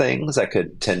technical of things that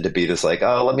could tend to be just like,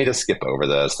 oh, let me just skip over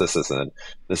this. This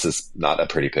is not a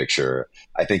pretty picture.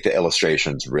 I think the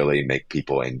illustrations really make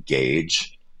people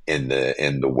engage in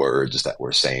the words that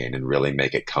we're saying and really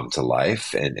make it come to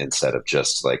life. And instead of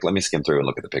just like, let me skim through and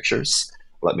look at the pictures,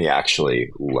 let me actually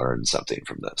learn something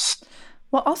from this.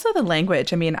 Well, also the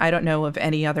language. I mean, I don't know of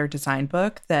any other design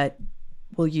book that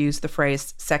will use the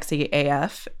phrase sexy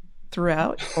AF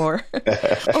throughout or you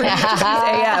just use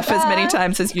AF as many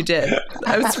times as you did.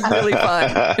 That was really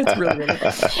fun. It's really, really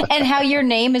fun. And how your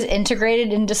name is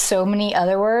integrated into so many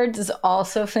other words is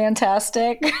also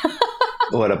fantastic.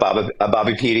 What, a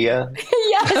Bobbypedia?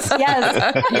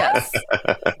 Yes.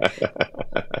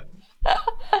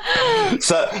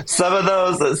 So some of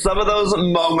those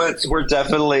moments were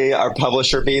definitely our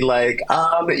publisher being like,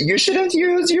 you shouldn't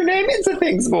use your name into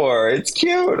things more. It's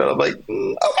cute. And I'm like,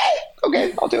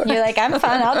 okay, I'll do it. You're like, I'm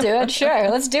fine. I'll do it. Sure,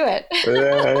 let's do it.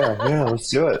 Yeah, let's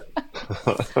do it.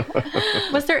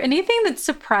 Was there anything that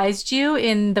surprised you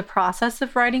in the process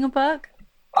of writing a book?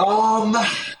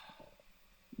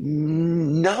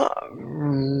 Not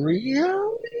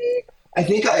really. I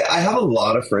think I have a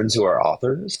lot of friends who are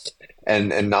authors,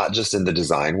 and not just in the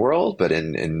design world, but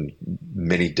in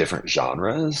many different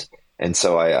genres. And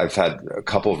so I've had a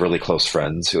couple of really close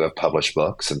friends who have published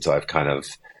books. And so I've kind of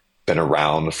been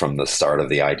around from the start of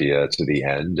the idea to the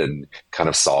end and kind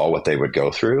of saw what they would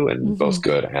go through, and both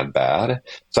good and bad.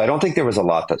 So I don't think there was a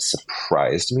lot that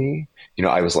surprised me.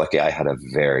 I was lucky I had a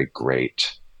very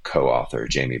great co-author,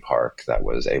 Jamie Park, that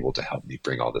was able to help me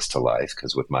bring all this to life.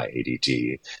 Because with my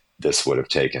ADD, this would have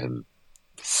taken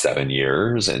 7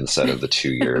 years instead of the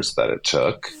 2 years that it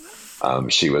took.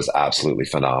 She was absolutely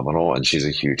phenomenal, and she's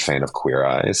a huge fan of Queer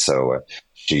Eye. So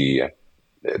she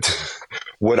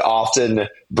would often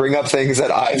bring up things that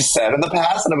I've said in the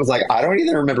past. And I was like, I don't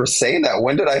even remember saying that.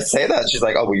 When did I say that? She's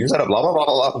like, oh, well, you said a blah, blah, blah,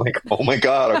 blah. I'm like, oh my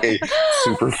God. Okay.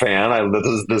 Super fan.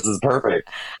 This is perfect.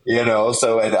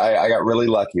 So I got really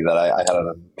lucky that I had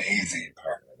an amazing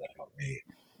partner that helped me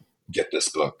get this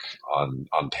book on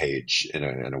page in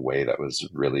a way that was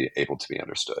really able to be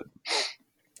understood.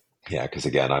 Yeah, because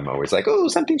again, I'm always like, oh,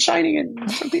 something shiny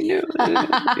and something new.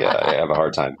 Yeah, I have a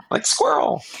hard time. Like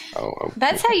squirrel. Oh,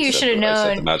 that's how you should have known. I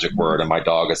said the magic word, and my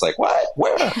dog is like, what?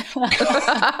 Where?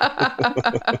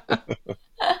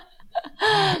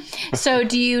 So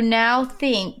do you now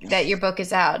think that your book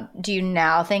is out? Do you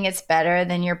now think it's better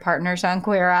than your partner's on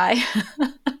Queer Eye?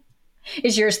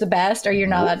 Is yours the best, or you're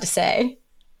not allowed to say?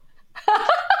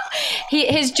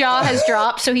 His jaw has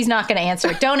dropped, so he's not going to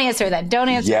answer. Don't answer that. Don't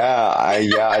answer. Yeah,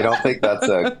 I don't think that's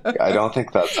a.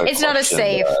 It's not a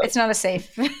safe. It's not a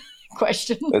safe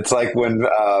question. It's like when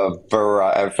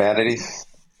Vanity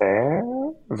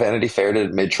Fair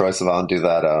made Troye Sivan do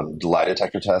that lie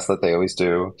detector test that they always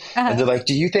do, and they're like,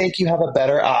 "Do you think you have a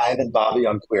better eye than Bobby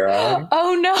on Queer Eye?"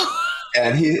 Oh no!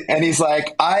 And he's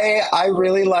like, "I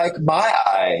really like my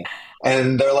eye,"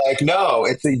 and they're like, "No,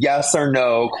 it's a yes or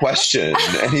no question,"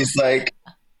 and he's like,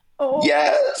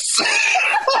 "Yes."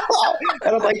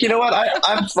 And I'm like, you know what?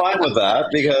 I'm fine with that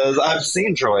because I've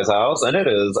seen Troy's house and it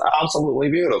is absolutely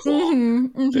beautiful.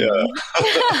 Yeah.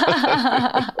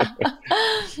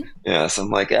 Yeah. So I'm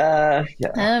like, yeah.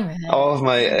 All of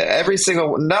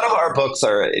none of our books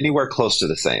are anywhere close to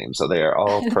the same. So they are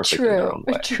all perfect in their own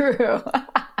way. True.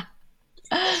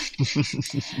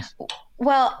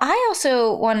 Well, I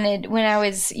also wanted, when I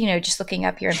was, just looking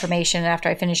up your information after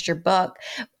I finished your book,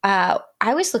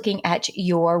 I was looking at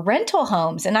your rental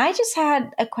homes, and I just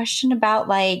had a question about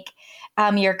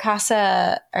your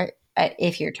casa, or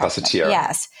if you're talking Casa Tierra.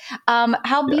 Yes.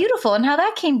 How beautiful and how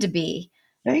that came to be.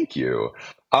 Thank you.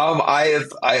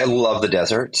 I love the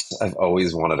desert. I've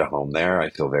always wanted a home there. I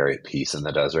feel very at peace in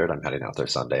the desert. I'm heading out there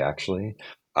Sunday, actually.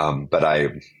 But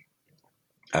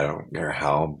I don't care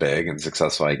how big and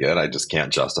successful I get. I just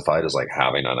can't justify it as like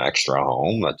having an extra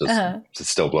home. That just it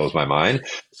still blows my mind.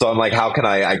 So I'm like, how can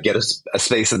I get a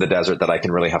space in the desert that I can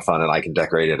really have fun and I can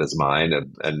decorate it as mine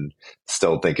and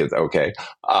still think it's okay.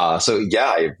 So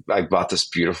yeah, I bought this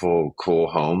beautiful, cool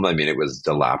home. I mean, it was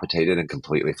dilapidated and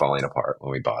completely falling apart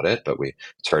when we bought it, but we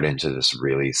turned into this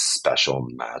really special,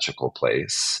 magical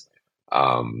place.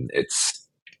 It's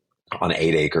on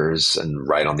 8 acres and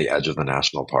right on the edge of the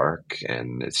national park.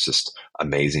 And it's just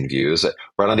amazing views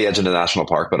right on the edge of the national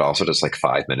park, but also just like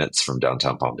 5 minutes from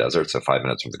downtown Palm Desert. So 5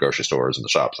 minutes from the grocery stores and the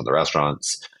shops and the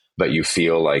restaurants, but you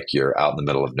feel like you're out in the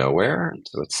middle of nowhere.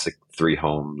 So it's like 3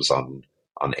 homes on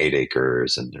 8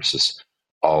 acres. And there's just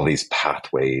all these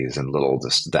pathways and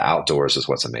just the outdoors is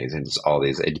what's amazing. It's all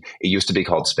these, it used to be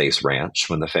called Space Ranch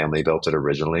when the family built it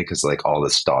originally. Cause like all the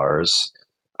stars,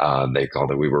 they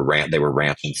called it, they were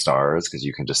ranching stars because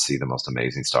you can just see the most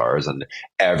amazing stars. And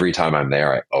every time I'm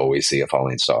there, I always see a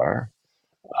falling star.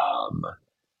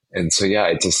 And so, yeah,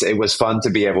 it was fun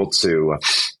to be able to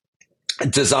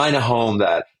design a home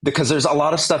because there's a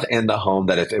lot of stuff in the home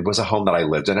that if it was a home that I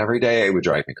lived in every day, it would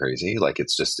drive me crazy. Like,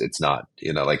 it's not,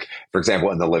 like, for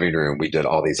example, in the living room, we did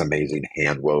all these amazing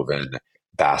hand woven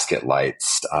basket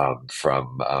lights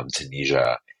from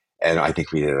Tunisia. And I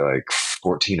think we did like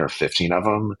 14 or 15 of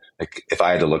them. Like if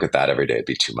I had to look at that every day, it'd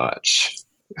be too much,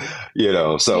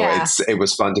 So yeah. It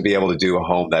was fun to be able to do a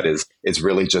home that is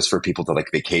really just for people to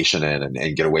like vacation in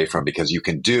and get away from, because you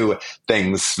can do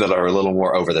things that are a little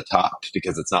more over the top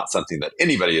because it's not something that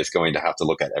anybody is going to have to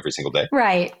look at every single day.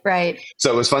 Right.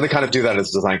 So it was fun to kind of do that as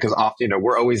design because often,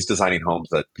 we're always designing homes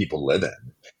that people live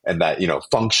in. And that,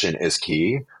 function is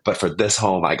key. But for this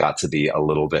home, I got to be a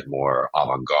little bit more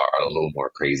avant-garde, a little more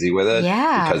crazy with it.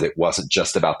 Yeah. Because it wasn't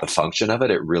just about the function of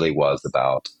it. It really was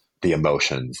about the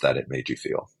emotions that it made you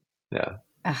feel. Yeah.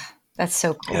 That's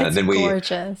so cool. And then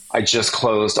gorgeous. I just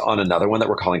closed on another one that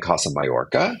we're calling Casa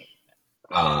Mallorca.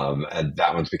 And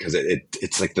that one's because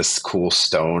it's like this cool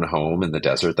stone home in the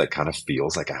desert that kind of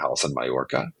feels like a house in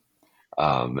Mallorca.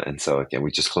 And so again,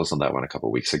 we just closed on that one a couple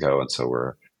of weeks ago. And so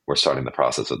we're starting the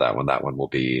process of that one. That one will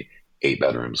be 8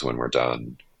 bedrooms when we're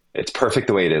done. It's perfect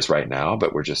the way it is right now,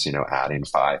 but we're just, adding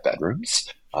 5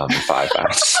 bedrooms, 5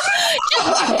 baths.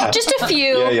 just a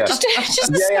few. Yeah. Just a it's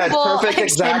perfect extension.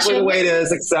 Exactly the way it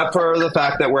is, except for the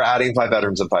fact that we're adding 5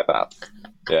 bedrooms and 5 baths.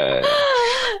 Yeah.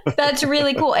 That's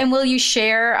really cool. And will you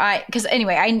share? Because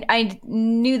anyway, I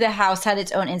knew the house had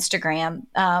its own Instagram.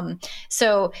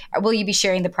 So will you be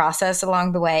sharing the process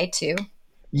along the way too?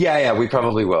 Yeah, we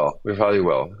probably will.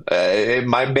 It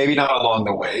might, maybe not along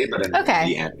the way, but in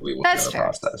the end, we will do the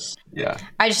process. Yeah.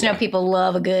 I just know people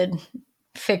love a good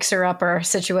fixer-upper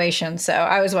situation, so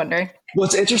I was wondering. Well,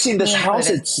 it's interesting. This house,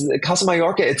 it's Casa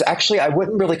Mallorca. It's actually, I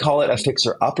wouldn't really call it a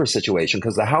fixer-upper situation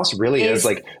because the house really is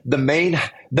like the main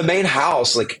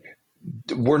house. Like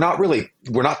we're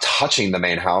not touching the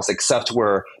main house, except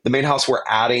we're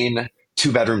adding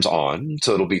 2 bedrooms on,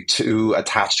 so it'll be 2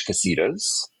 attached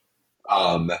casitas.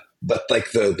 But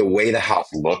like the way the house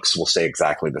looks will stay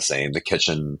exactly the same. The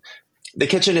kitchen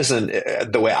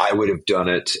isn't the way I would have done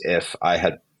it if I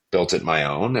had built it my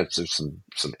own. It's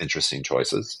some interesting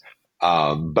choices.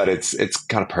 But it's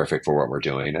kind of perfect for what we're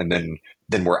doing. And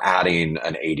then we're adding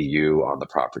an ADU on the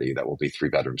property that will be 3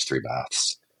 bedrooms, 3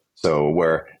 baths. So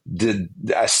where the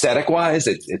aesthetic wise,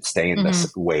 it's staying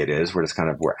this way it is. We're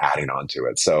adding on to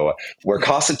it. So where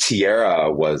Casa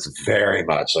Tierra was very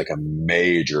much like a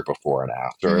major before and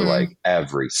after, like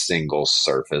every single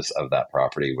surface of that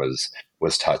property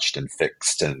was touched and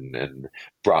fixed and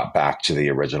brought back to the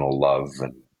original love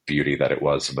and beauty that it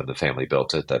was when the family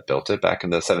built it back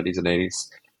in the 70s and 80s.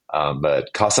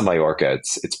 But Casa Mallorca,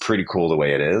 it's pretty cool the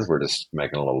way it is. We're just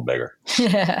making it a little bigger.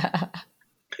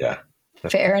 Yeah.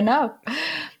 Fair enough.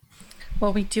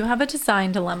 Well, we do have a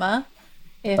design dilemma.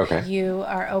 If you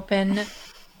are open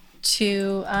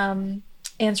to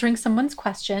answering someone's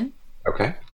question.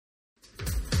 Okay.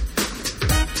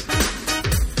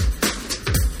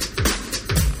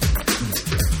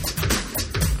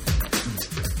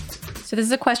 So this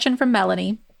is a question from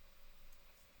Melanie.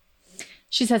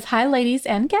 She says, "Hi, ladies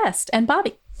and guest and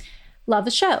Bobby. Love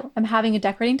the show. I'm having a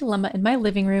decorating dilemma in my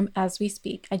living room as we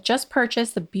speak. I just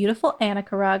purchased the beautiful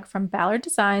Annika rug from Ballard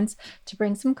Designs to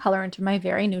bring some color into my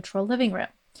very neutral living room.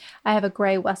 I have a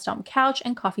gray West Elm couch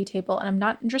and coffee table, and I'm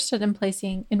not interested in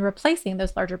replacing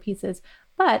those larger pieces,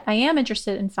 but I am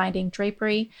interested in finding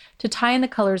drapery to tie in the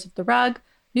colors of the rug,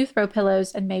 new throw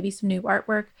pillows, and maybe some new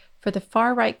artwork for the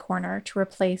far right corner to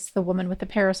replace the woman with the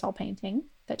parasol painting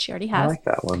that she already has. I like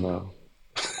that one though.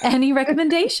 Any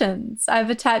recommendations? I've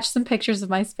attached some pictures of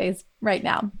my space right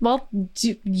now." Well,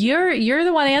 you're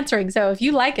the one answering, so if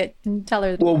you like it, tell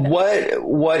her. Well,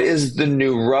 what is the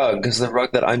new rug? Because the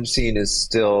rug that I'm seeing is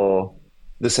still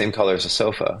the same color as the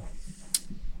sofa.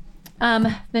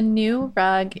 The new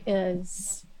rug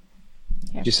is.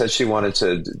 Here. She said she wanted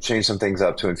to change some things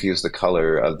up to infuse the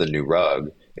color of the new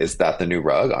rug. Is that the new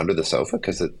rug under the sofa?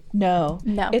 Because no,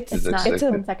 it's not.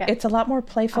 It's a lot more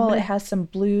playful. It has some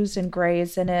blues and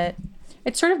grays in it.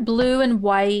 It's sort of blue and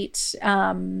white,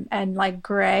 and like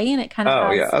gray, and it kind of.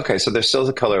 Oh yeah, okay. So there's still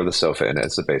the color of the sofa in it.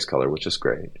 It's the base color, which is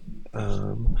great.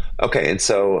 Okay, and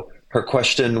so her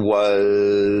question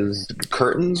was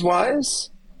curtains wise.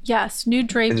 Yes, new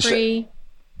drapery,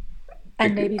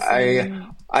 and maybe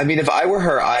some. I mean, if I were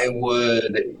her, I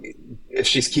would, if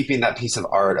she's keeping that piece of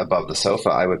art above the sofa,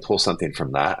 I would pull something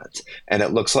from that. And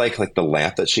it looks like the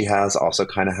lamp that she has also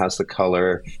kind of has the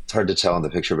color. It's hard to tell in the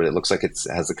picture, but it looks like it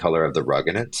has the color of the rug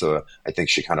in it. So I think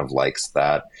she kind of likes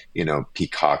that,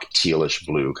 peacock tealish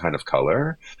blue kind of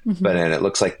color. But then it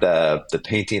looks like the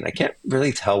painting, I can't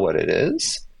really tell what it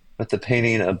is, but the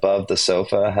painting above the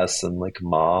sofa has some like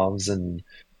mauves and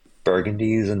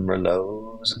burgundies and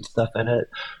merlots and stuff in it.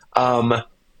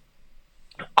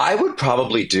 I would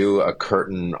probably do a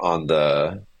curtain on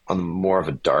more of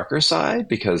a darker side,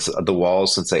 because the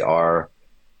walls, since they are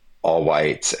all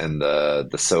white and the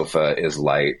sofa is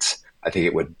light, I think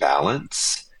it would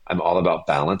balance. I'm all about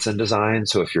balance in design.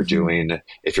 So if you're going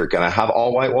to have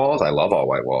all white walls, I love all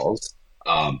white walls,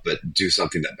 but do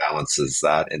something that balances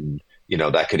that. And,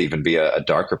 that could even be a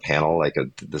darker panel, like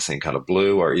the same kind of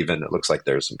blue, or even it looks like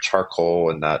there's some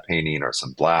charcoal in that painting or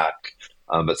some black.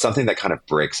 But something that kind of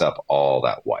breaks up all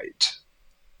that white.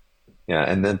 Yeah.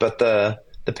 And then, but the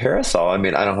parasol, I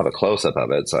mean, I don't have a close up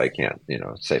of it, so I can't,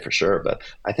 say for sure, but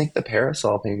I think the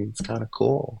parasol painting is kind of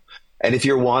cool. And if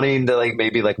you're wanting to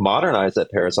maybe modernize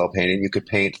that parasol painting, you could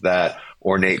paint that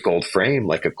ornate gold frame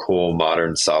like a cool,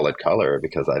 modern, solid color,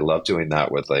 because I love doing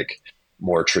that with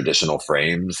more traditional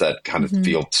frames that kind of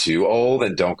feel too old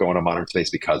and don't go in a modern space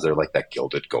because they're like that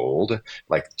gilded gold.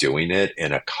 Doing it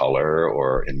in a color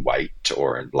or in white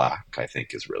or in black, I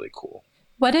think is really cool.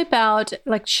 What about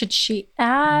should she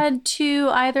add to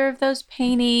either of those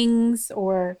paintings,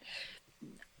 or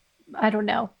I don't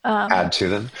know? Add to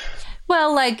them?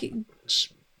 Well,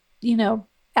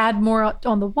 add more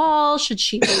on the wall? Should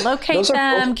she relocate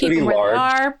them, keep them where they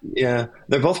are? Yeah,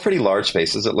 they're both pretty large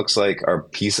spaces. It looks like are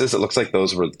pieces. It looks like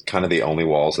those were kind of the only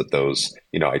walls that those,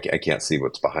 I can't see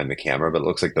what's behind the camera, but it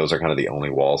looks like those are kind of the only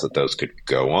walls that those could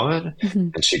go on.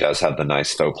 And she does have the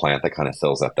nice faux plant that kind of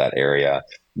fills up that area.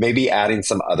 Maybe adding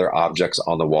some other objects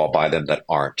on the wall by them that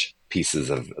aren't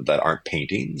that aren't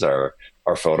paintings or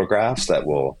photographs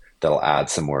that'll add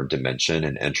some more dimension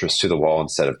and interest to the wall,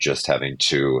 instead of just having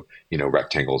two,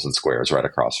 rectangles and squares right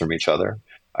across from each other.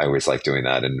 I always like doing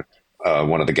that. And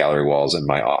one of the gallery walls in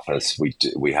my office,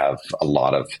 we have a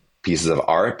lot of pieces of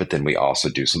art, but then we also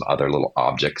do some other little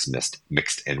objects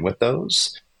mixed in with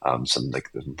those. Some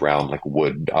brown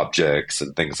wood objects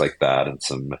and things like that, and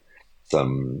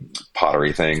some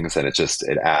pottery things, and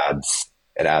it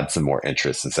adds some more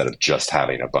interest instead of just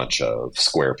having a bunch of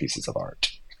square pieces of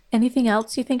art. Anything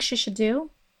else you think she should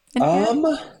do?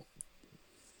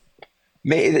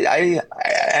 I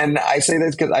say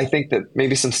this because I think that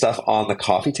maybe some stuff on the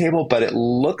coffee table, but it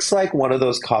looks like one of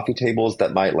those coffee tables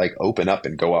that might like open up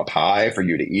and go up high for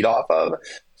you to eat off of.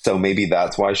 So maybe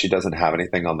that's why she doesn't have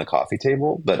anything on the coffee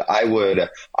table. But I would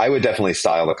definitely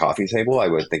style the coffee table. I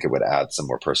would think it would add some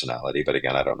more personality. But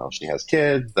again, I don't know if she has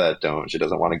kids she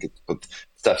doesn't want to get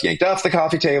stuff yanked off the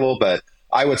coffee table. But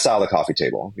I would style the coffee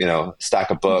table.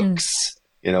 Stack of books.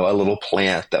 A little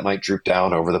plant that might droop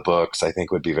down over the books, I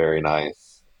think would be very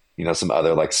nice. Some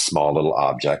other like small little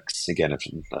objects. Again, if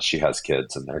she has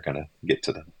kids and they're going to get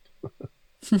to them.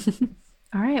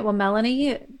 All right. Well,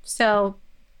 Melanie, so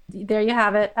there you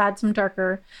have it. Add some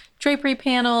darker drapery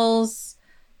panels,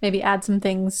 maybe add some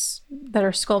things that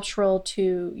are sculptural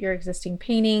to your existing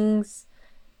paintings,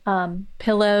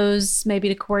 pillows, maybe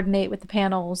to coordinate with the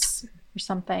panels or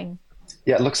something.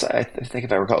 Yeah, I think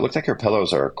if I recall, it looks like her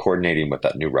pillows are coordinating with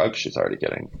that new rug she's already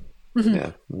getting. Mm-hmm. Yeah,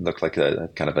 it looked like a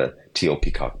kind of a teal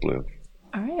peacock blue.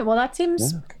 All right. Well, that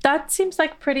seems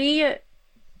like pretty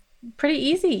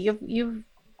easy. You've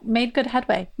made good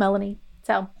headway, Melanie.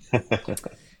 So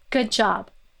good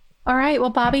job. All right. Well,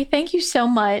 Bobby, thank you so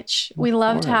much. We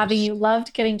loved having you.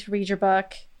 Loved getting to read your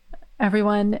book.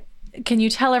 Everyone, can you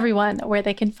tell everyone where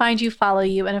they can find you, follow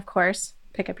you, and of course,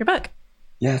 pick up your book?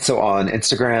 Yeah, so on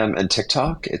Instagram and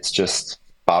TikTok, it's just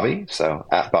Bobby, so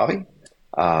at Bobby.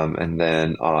 And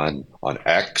then on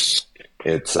X,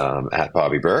 it's at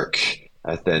Bobby Berk.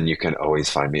 And then you can always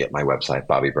find me at my website,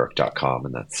 bobbyberk.com,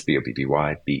 and that's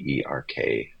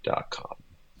BOBBYBERK.com.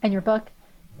 And your book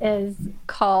is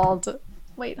called...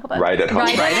 Wait, hold on. Right at Home.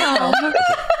 Right at Home.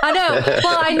 I know.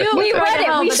 Well, I knew we read it.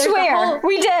 Home, we swear.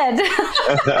 We did.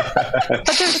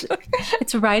 But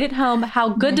it's Right at Home, How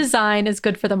Good Design is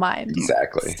Good for the Mind.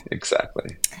 Exactly.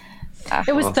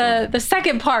 It was the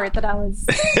second part that I was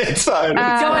going to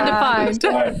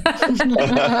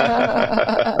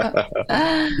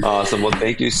find. Awesome. Well,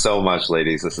 thank you so much,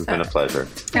 ladies. This has been a pleasure.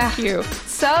 Thank you.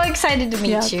 So excited to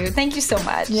meet you. Thank you so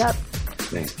much. Yep.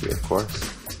 Thank you, of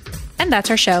course. And that's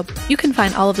our show. You can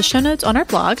find all of the show notes on our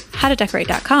blog,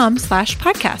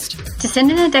 howtodecorate.com/podcast. To send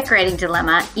in a decorating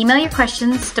dilemma, email your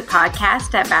questions to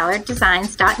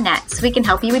podcast@ballarddesigns.net so we can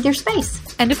help you with your space.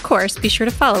 And of course, be sure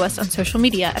to follow us on social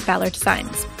media at Ballard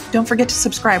Designs. Don't forget to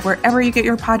subscribe wherever you get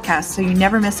your podcasts so you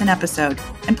never miss an episode.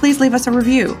 And please leave us a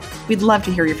review. We'd love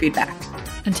to hear your feedback.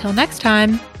 Until next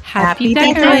time, happy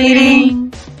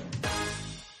decorating!